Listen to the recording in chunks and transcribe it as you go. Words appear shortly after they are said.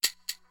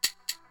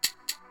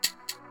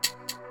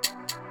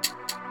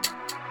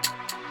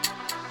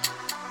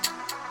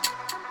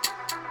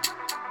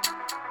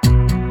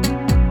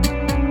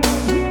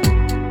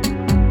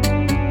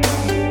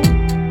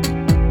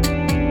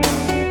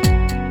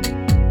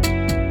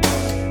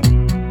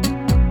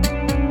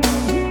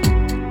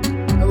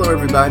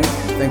everybody.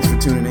 Thanks for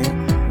tuning in.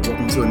 And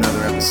welcome to another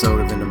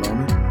episode of In the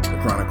Moment, the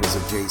Chronicles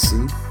of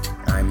JC.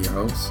 I'm your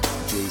host,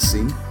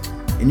 JC,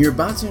 and you're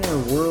about to enter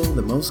a world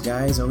that most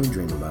guys only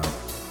dream about.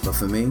 But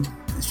for me,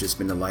 it's just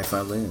been the life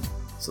I live.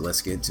 So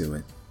let's get to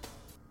it.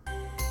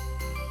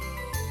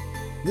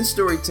 This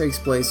story takes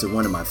place at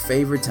one of my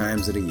favorite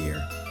times of the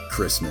year,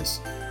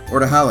 Christmas,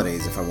 or the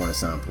holidays if I want to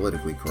sound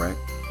politically correct.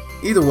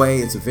 Either way,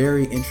 it's a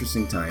very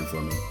interesting time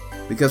for me,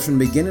 because from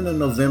the beginning of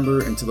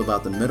November until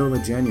about the middle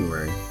of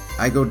January,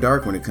 I go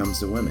dark when it comes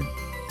to women.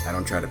 I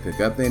don't try to pick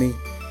up any,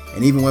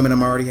 and even women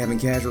I'm already having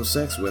casual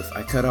sex with,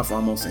 I cut off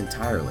almost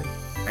entirely.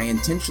 I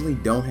intentionally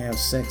don't have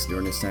sex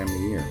during this time of the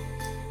year.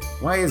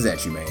 Why is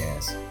that, you may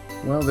ask?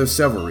 Well, there's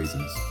several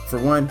reasons. For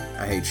one,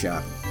 I hate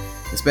shopping,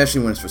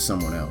 especially when it's for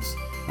someone else.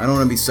 I don't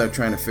want to be stuck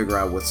trying to figure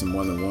out what some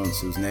woman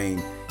wants whose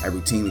name I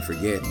routinely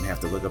forget and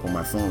have to look up on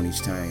my phone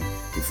each time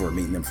before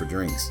meeting them for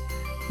drinks.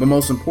 But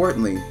most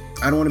importantly,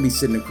 I don't want to be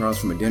sitting across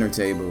from a dinner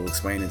table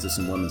explaining to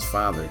some woman's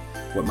father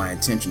what my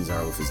intentions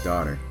are with his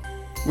daughter,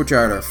 which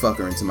are to fuck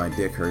her until my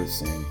dick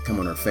hurts and come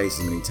on her face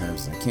as many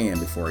times as I can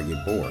before I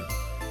get bored.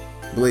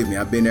 Believe me,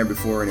 I've been there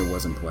before and it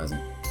wasn't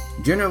pleasant.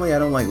 Generally, I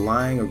don't like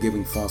lying or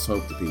giving false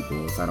hope to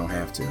people if I don't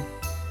have to.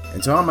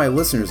 And to all my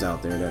listeners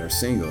out there that are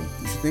single,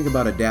 you should think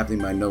about adapting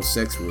my no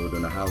sex rule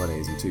during the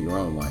holidays into your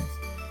own life.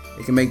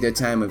 It can make that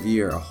time of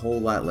year a whole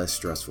lot less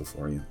stressful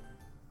for you.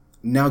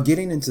 Now,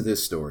 getting into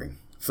this story.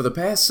 For the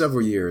past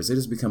several years, it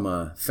has become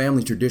a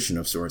family tradition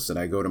of sorts that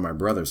I go to my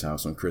brother's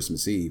house on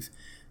Christmas Eve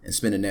and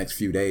spend the next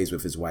few days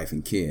with his wife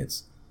and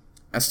kids.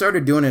 I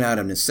started doing it out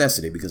of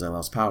necessity because I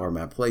lost power at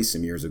my place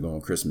some years ago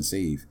on Christmas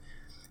Eve,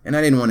 and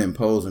I didn't want to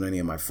impose on any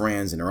of my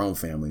friends and their own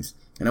families,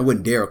 and I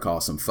wouldn't dare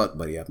call some fuck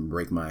buddy up and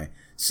break my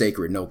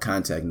sacred no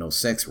contact, no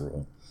sex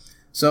rule.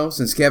 So,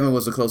 since Kevin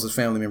was the closest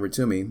family member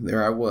to me,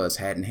 there I was,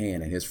 hat in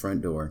hand, at his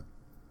front door.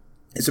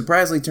 It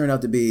surprisingly turned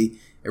out to be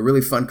a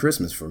really fun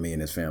Christmas for me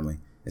and his family,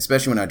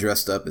 especially when I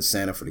dressed up as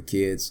Santa for the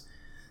kids.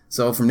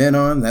 So from then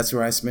on, that's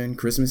where I spend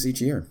Christmas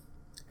each year.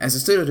 As I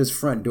stood at his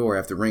front door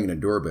after ringing the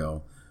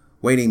doorbell,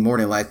 waiting more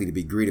than likely to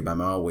be greeted by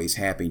my always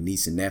happy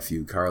niece and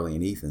nephew, Carly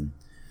and Ethan,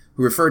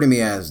 who refer to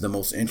me as the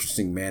most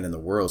interesting man in the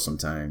world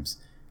sometimes.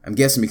 I'm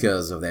guessing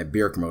because of that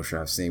beer commercial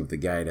I've seen with the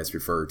guy that's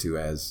referred to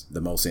as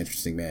the most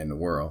interesting man in the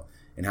world,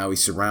 and how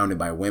he's surrounded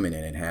by women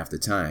in it half the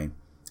time.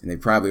 And they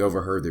probably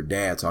overheard their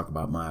dad talk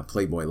about my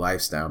Playboy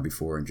lifestyle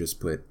before and just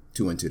put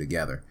two and two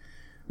together.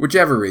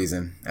 Whichever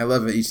reason, I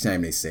love it each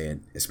time they say it,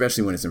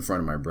 especially when it's in front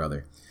of my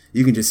brother.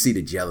 You can just see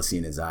the jealousy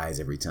in his eyes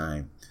every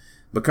time.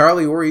 But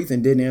Carly or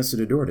Ethan didn't answer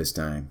the door this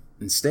time.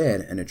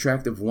 Instead, an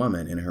attractive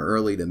woman in her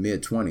early to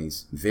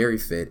mid-20s, very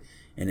fit,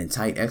 and in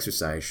tight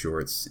exercise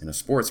shorts and a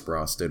sports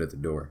bra stood at the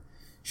door.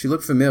 She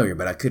looked familiar,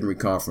 but I couldn't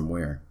recall from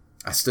where.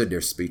 I stood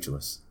there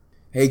speechless.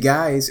 "Hey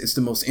guys, it's the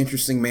most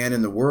interesting man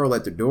in the world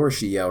at the door,"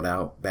 she yelled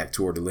out, back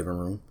toward the living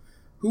room.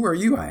 "Who are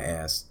you?" I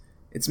asked.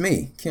 "It's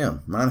me,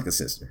 Kim, Monica's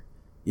sister.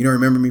 You don't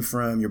remember me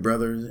from your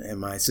brother's and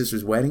my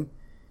sister's wedding?"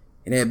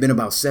 It had been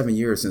about 7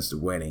 years since the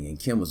wedding, and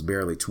Kim was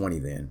barely 20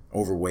 then,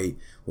 overweight,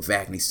 with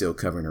acne still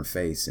covering her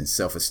face, and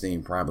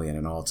self-esteem probably at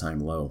an all-time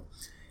low.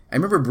 I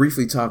remember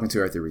briefly talking to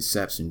her at the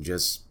reception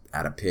just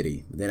out of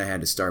pity, but then I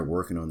had to start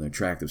working on the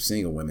attractive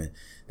single women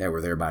that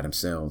were there by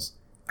themselves.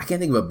 I can't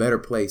think of a better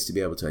place to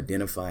be able to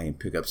identify and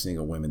pick up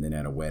single women than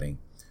at a wedding.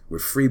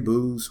 With free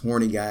booze,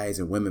 horny guys,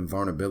 and women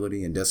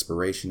vulnerability and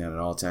desperation at an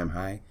all-time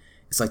high,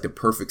 it's like the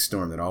perfect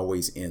storm that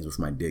always ends with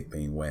my dick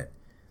being wet.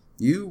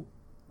 "You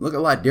look a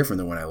lot different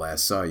than when I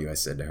last saw you," I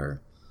said to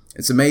her.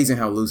 "It's amazing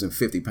how losing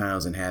 50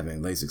 pounds and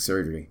having LASIK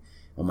surgery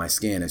on my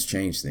skin has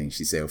changed things,"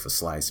 she said with a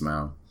sly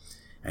smile.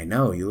 "I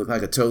know, you look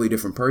like a totally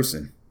different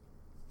person."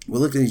 We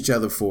looked at each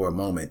other for a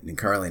moment, and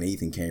Carly and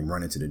Ethan came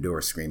running to the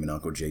door screaming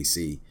Uncle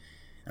JC.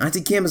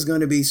 "Auntie Kim is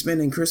going to be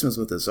spending Christmas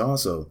with us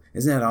also.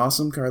 Isn't that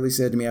awesome?" Carly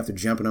said to me after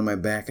jumping on my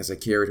back as I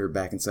carried her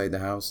back inside the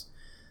house.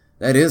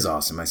 "That is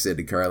awesome," I said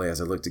to Carly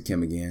as I looked at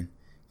Kim again.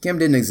 Kim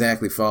didn't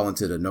exactly fall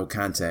into the no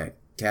contact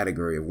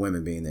category of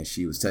women, being that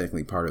she was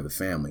technically part of the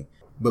family.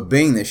 But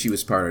being that she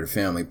was part of the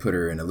family put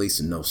her in at least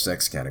a no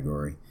sex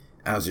category.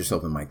 I was just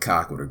hoping my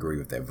cock would agree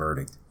with that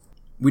verdict.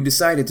 We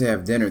decided to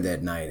have dinner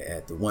that night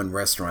at the one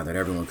restaurant that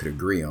everyone could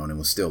agree on and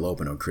was still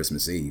open on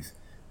Christmas Eve,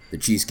 the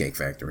Cheesecake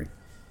Factory.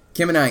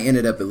 Kim and I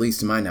ended up, at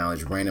least to my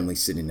knowledge, randomly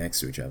sitting next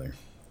to each other.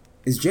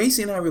 "Is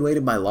JC and I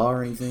related by law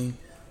or anything?"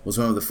 was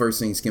one of the first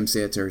things Kim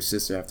said to her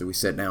sister after we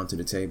sat down to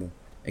the table.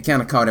 It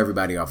kind of caught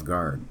everybody off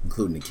guard,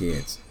 including the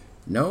kids.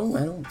 "No,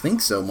 I don't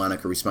think so,"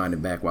 Monica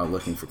responded back while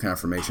looking for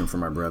confirmation from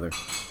my brother,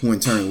 who in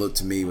turn looked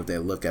to me with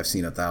that look I've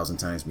seen 1,000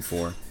 times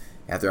before,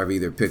 after I've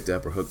either picked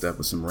up or hooked up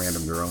with some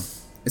random girl.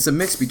 It's a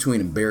mix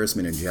between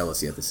embarrassment and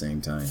jealousy at the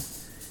same time.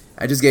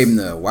 I just gave him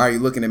the "why are you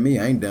looking at me?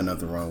 I ain't done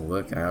nothing wrong"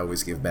 look I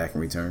always give back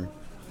in return.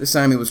 This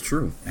time it was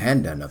true. I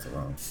hadn't done nothing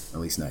wrong. At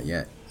least not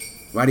yet.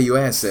 "Why do you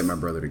ask?" said my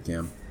brother to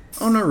Kim.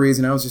 "Oh, no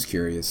reason. I was just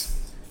curious."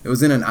 It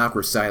was in an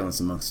awkward silence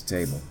amongst the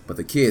table, but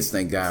the kids,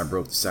 thank God,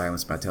 broke the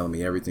silence by telling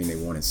me everything they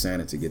wanted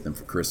Santa to get them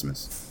for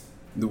Christmas.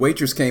 The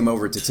waitress came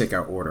over to take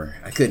our order.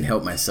 I couldn't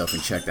help myself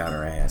and checked out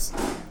her ass.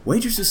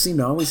 Waitresses seem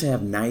to always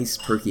have nice,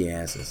 perky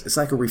asses. It's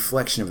like a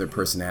reflection of their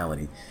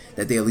personality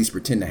that they at least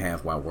pretend to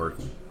have while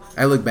working.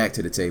 I looked back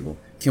to the table.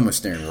 Kim was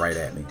staring right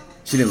at me.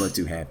 She didn't look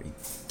too happy.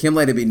 Kim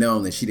let it be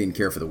known that she didn't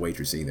care for the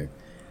waitress either,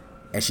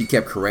 as she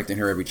kept correcting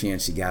her every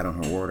chance she got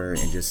on her order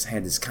and just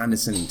had this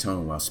condescending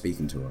tone while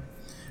speaking to her.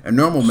 A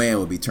normal man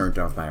would be turned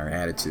off by her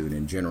attitude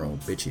and general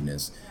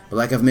bitchiness, but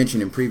like I've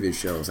mentioned in previous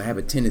shows, I have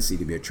a tendency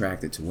to be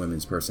attracted to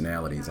women's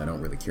personalities I don't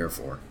really care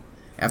for.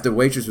 After the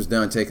waitress was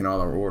done taking all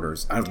our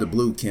orders, out of the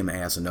blue, Kim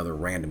asked another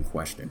random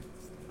question.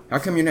 "How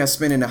come you're not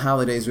spending the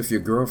holidays with your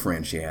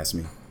girlfriend?" she asked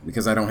me.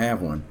 "Because I don't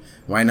have one."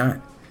 "Why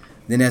not?"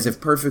 Then, as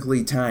if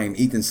perfectly timed,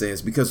 Ethan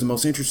says, "Because the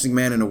most interesting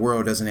man in the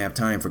world doesn't have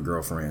time for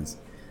girlfriends."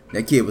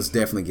 That kid was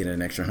definitely getting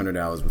an extra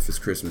 $100 with his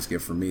Christmas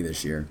gift from me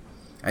this year.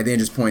 I then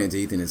just pointed to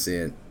Ethan and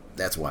said,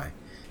 "That's why."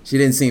 She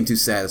didn't seem too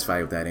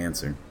satisfied with that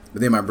answer.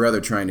 But then my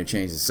brother, trying to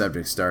change the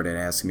subject, started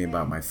asking me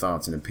about my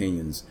thoughts and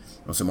opinions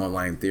on some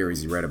online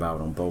theories he read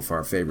about on both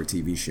our favorite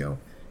TV show,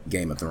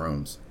 Game of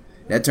Thrones.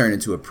 That turned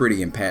into a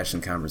pretty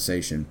impassioned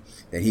conversation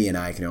that he and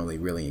I can only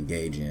really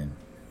engage in,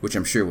 which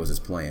I'm sure was his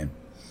plan.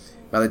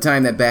 By the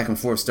time that back and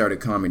forth started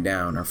calming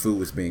down, our food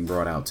was being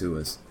brought out to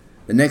us.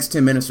 The next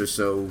 10 minutes or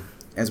so,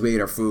 as we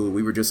ate our food,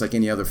 we were just like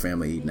any other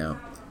family eating out,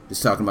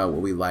 just talking about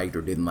what we liked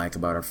or didn't like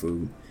about our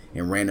food,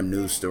 and random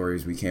news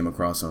stories we came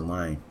across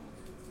online.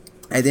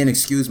 I then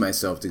excused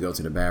myself to go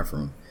to the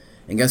bathroom.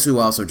 And guess who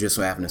also just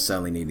so happened to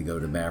suddenly need to go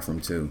to the bathroom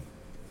too?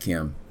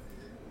 Kim.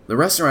 The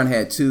restaurant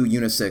had 2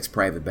 unisex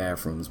private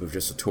bathrooms with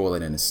just a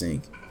toilet and a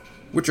sink,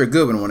 which are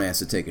good when one has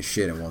to take a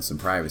shit and wants some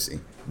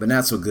privacy, but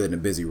not so good in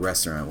a busy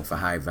restaurant with a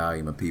high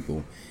volume of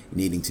people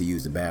needing to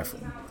use the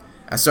bathroom.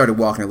 I started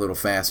walking a little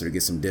faster to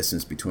get some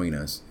distance between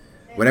us.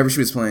 Whatever she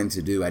was planning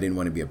to do, I didn't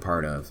want to be a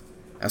part of.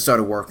 I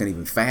started walking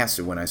even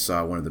faster when I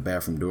saw one of the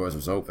bathroom doors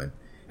was open.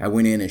 I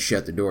went in and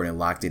shut the door and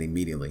locked it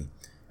immediately.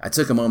 I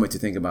took a moment to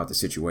think about the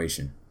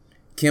situation.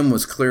 Kim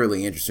was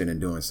clearly interested in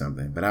doing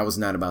something, but I was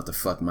not about to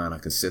fuck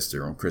Monica's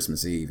sister on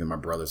Christmas Eve in my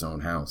brother's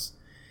own house.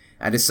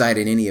 I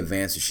decided any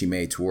advances she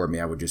made toward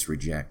me I would just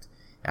reject.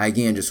 I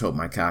again just hoped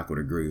my cock would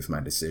agree with my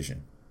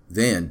decision.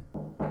 Then,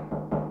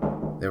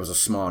 there was a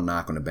small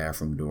knock on the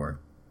bathroom door.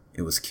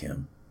 It was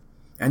Kim.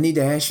 "I need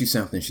to ask you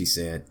something," she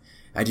said.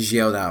 I just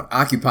yelled out,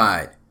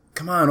 "Occupied."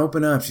 "Come on,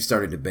 open up," she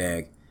started to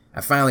beg. I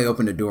finally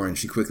opened the door and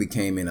she quickly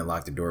came in and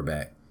locked the door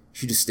back.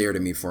 She just stared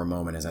at me for a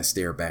moment as I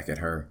stared back at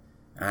her.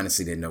 I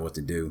honestly didn't know what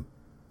to do.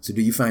 "So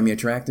do you find me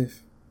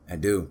attractive?" "I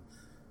do."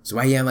 "So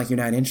why you act like you're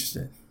not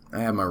interested?"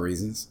 "I have my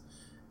reasons."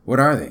 "What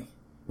are they?"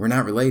 "We're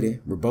not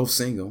related, we're both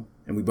single,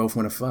 and we both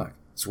want to fuck.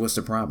 So what's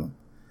the problem?"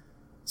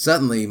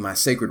 Suddenly, my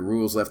sacred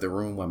rules left the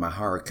room while my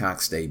hard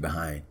cock stayed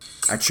behind.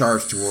 I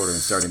charged toward her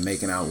and started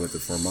making out with her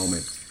for a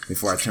moment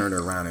before I turned her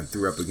around and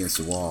threw her up against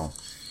the wall.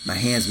 My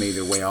hands made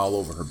their way all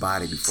over her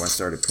body before I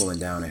started pulling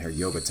down at her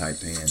yoga-type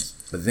pants.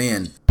 But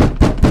then,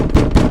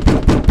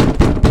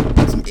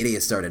 some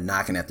idiot started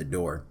knocking at the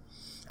door.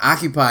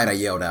 "Occupied," I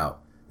yelled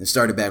out, and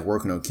started back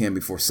working on Kim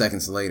before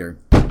seconds later,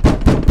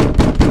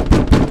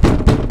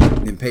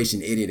 an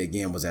impatient idiot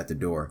again was at the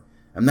door.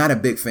 I'm not a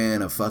big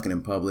fan of fucking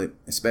in public,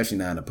 especially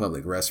not in a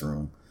public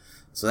restroom.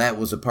 So that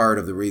was a part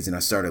of the reason I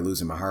started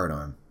losing my heart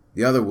on.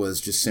 The other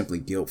was just simply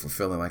guilt for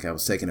feeling like I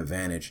was taking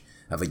advantage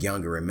of a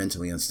younger and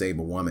mentally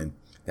unstable woman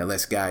that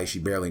lets guys she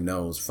barely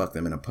knows fuck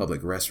them in a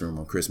public restroom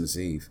on Christmas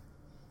Eve.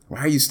 "Why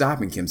are you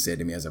stopping?" Kim said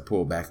to me as I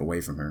pulled back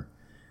away from her.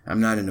 "I'm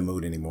not in the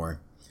mood anymore."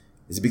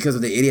 "Is it because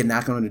of the idiot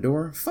knocking on the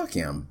door?" "Fuck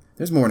him.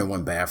 There's more than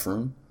one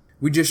bathroom.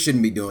 We just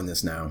shouldn't be doing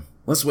this now.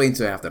 Let's wait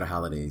until after the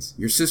holidays.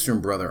 Your sister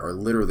and brother are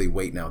literally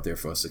waiting out there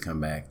for us to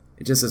come back.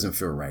 It just doesn't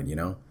feel right, you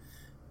know?"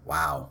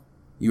 Wow.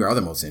 You are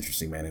the most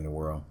interesting man in the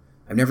world.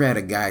 I've never had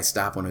a guy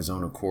stop on his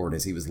own accord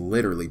as he was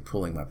literally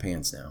pulling my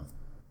pants down.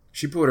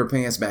 She pulled her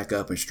pants back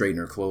up and straightened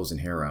her clothes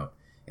and hair out.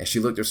 As she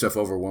looked herself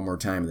over one more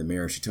time in the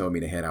mirror, she told me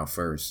to head out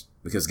first,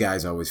 because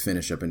guys always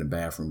finish up in the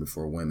bathroom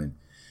before women.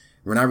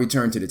 When I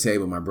returned to the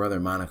table, my brother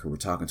and Monica were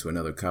talking to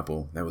another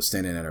couple that was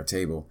standing at our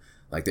table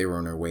like they were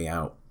on their way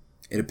out.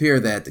 It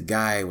appeared that the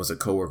guy was a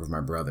coworker of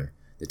my brother.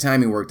 The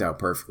timing worked out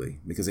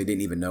perfectly, because they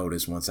didn't even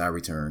notice once I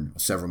returned, or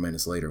several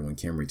minutes later when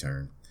Kim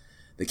returned.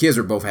 The kids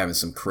were both having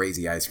some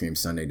crazy ice cream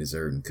sundae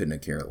dessert and couldn't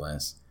have cared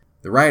less.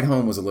 The ride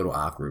home was a little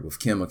awkward, with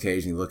Kim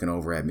occasionally looking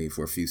over at me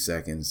for a few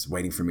seconds,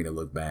 waiting for me to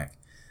look back.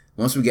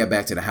 Once we got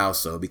back to the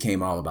house, though, it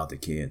became all about the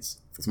kids.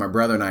 With my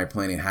brother and I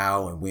planning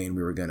how and when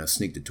we were going to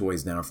sneak the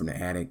toys down from the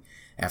attic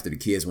after the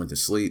kids went to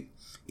sleep,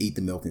 eat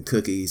the milk and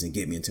cookies, and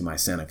get me into my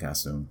Santa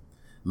costume.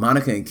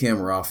 Monica and Kim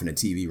were off in the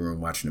TV room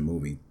watching a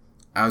movie.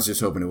 I was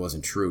just hoping it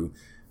wasn't true,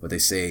 but they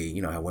say,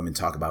 you know how women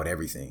talk about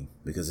everything,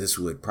 because this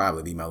would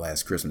probably be my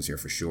last Christmas here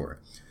for sure.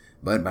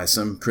 But by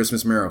some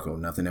Christmas miracle,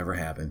 nothing ever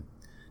happened.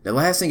 The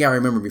last thing I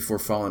remember before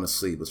falling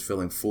asleep was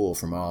feeling full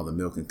from all the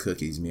milk and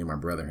cookies me and my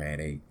brother had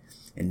ate,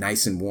 and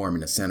nice and warm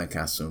in a Santa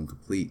costume,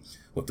 complete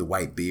with the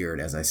white beard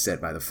as I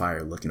sat by the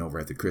fire looking over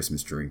at the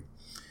Christmas tree.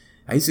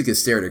 I used to get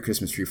stared at a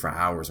Christmas tree for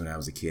hours when I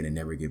was a kid and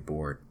never get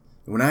bored.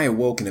 When I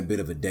awoke in a bit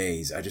of a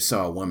daze, I just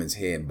saw a woman's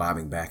head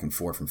bobbing back and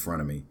forth in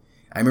front of me.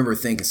 I remember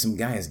thinking some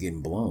guy is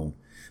getting blown.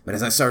 But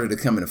as I started to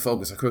come into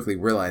focus, I quickly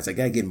realized that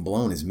guy getting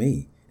blown is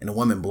me, and the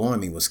woman blowing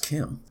me was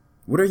Kim.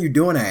 "What are you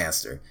doing?" I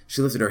asked her.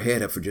 She lifted her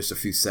head up for just a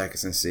few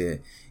seconds and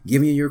said,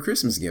 "Giving you your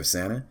Christmas gift,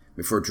 Santa,"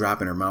 before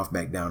dropping her mouth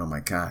back down on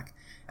my cock.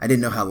 I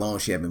didn't know how long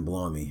she had been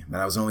blowing me,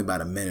 but I was only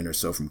about a minute or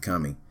so from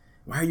coming.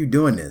 "Why are you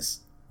doing this?"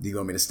 "Do you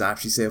want me to stop?"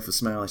 she said with a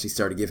smile as she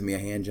started giving me a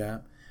hand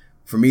job.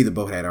 For me, the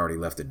boat had already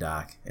left the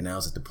dock, and I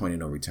was at the point of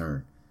no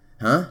return.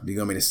 "Huh? Do you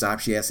want me to stop?"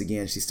 she asked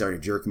again. She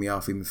started jerking me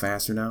off even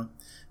faster now.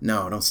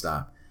 "No, don't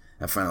stop,"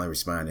 I finally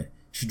responded.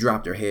 She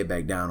dropped her head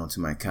back down onto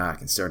my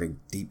cock and started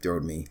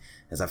deep-throating me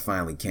as I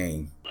finally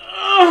came.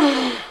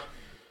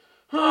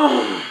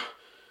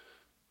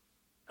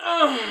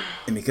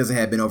 And because it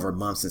had been over a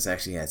month since I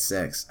actually had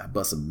sex, I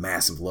bust a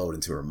massive load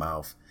into her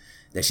mouth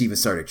that she even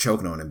started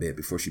choking on a bit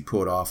before she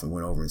pulled off and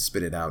went over and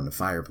spit it out in the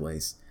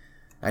fireplace.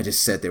 I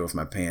just sat there with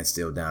my pants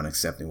still down,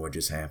 accepting what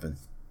just happened.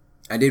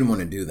 "I didn't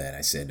want to do that,"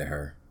 I said to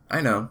her.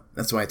 "I know.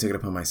 That's why I took it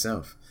upon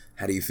myself.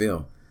 How do you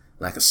feel?"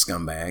 "Like a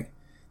scumbag."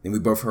 Then we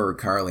both heard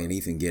Carly and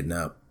Ethan getting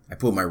up. I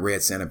pulled my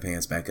red Santa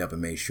pants back up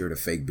and made sure the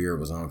fake beard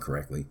was on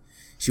correctly.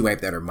 She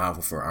wiped out her mouth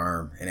with her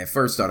arm, and at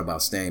first thought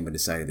about staying, but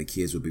decided the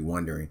kids would be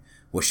wondering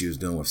what she was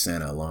doing with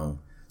Santa alone.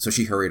 So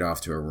she hurried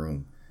off to her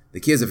room. The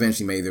kids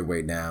eventually made their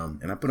way down,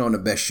 and I put on the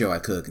best show I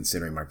could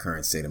considering my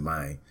current state of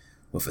mind,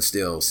 with a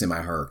still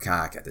semi-hard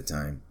cock at the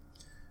time.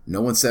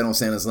 No one sat on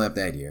Santa's lap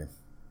that year.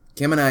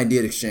 Kim and I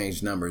did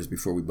exchange numbers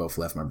before we both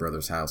left my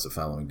brother's house the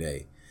following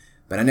day,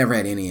 but I never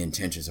had any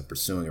intentions of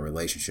pursuing a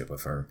relationship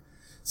with her.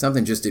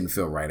 Something just didn't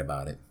feel right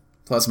about it.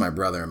 Plus, my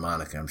brother and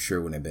Monica, I'm sure,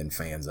 wouldn't have been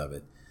fans of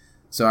it.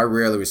 So I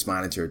rarely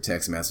responded to her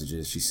text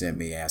messages she sent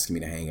me asking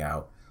me to hang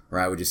out, or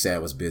I would just say I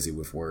was busy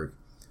with work.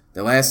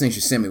 The last thing she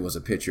sent me was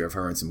a picture of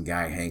her and some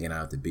guy hanging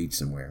out at the beach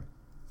somewhere.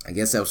 I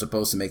guess that was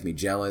supposed to make me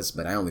jealous,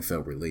 but I only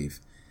felt relief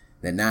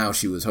that now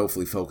she was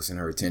hopefully focusing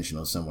her attention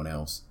on someone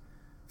else.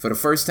 For the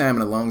first time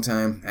in a long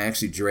time, I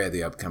actually dread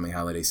the upcoming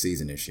holiday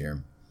season this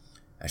year.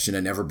 I should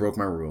have never broke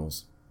my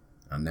rules.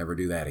 I'll never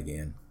do that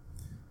again.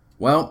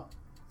 Well,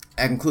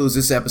 that concludes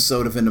this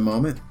episode of In the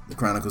Moment, The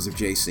Chronicles of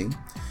JC.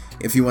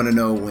 If you want to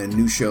know when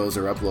new shows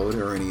are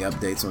uploaded or any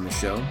updates on the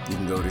show, you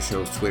can go to the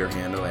show's Twitter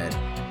handle at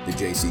The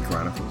JC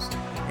Chronicles.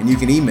 And you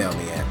can email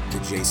me at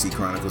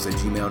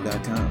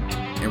thejcchronicles@gmail.com.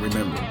 And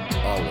remember,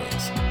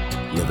 always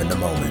live in the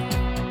moment.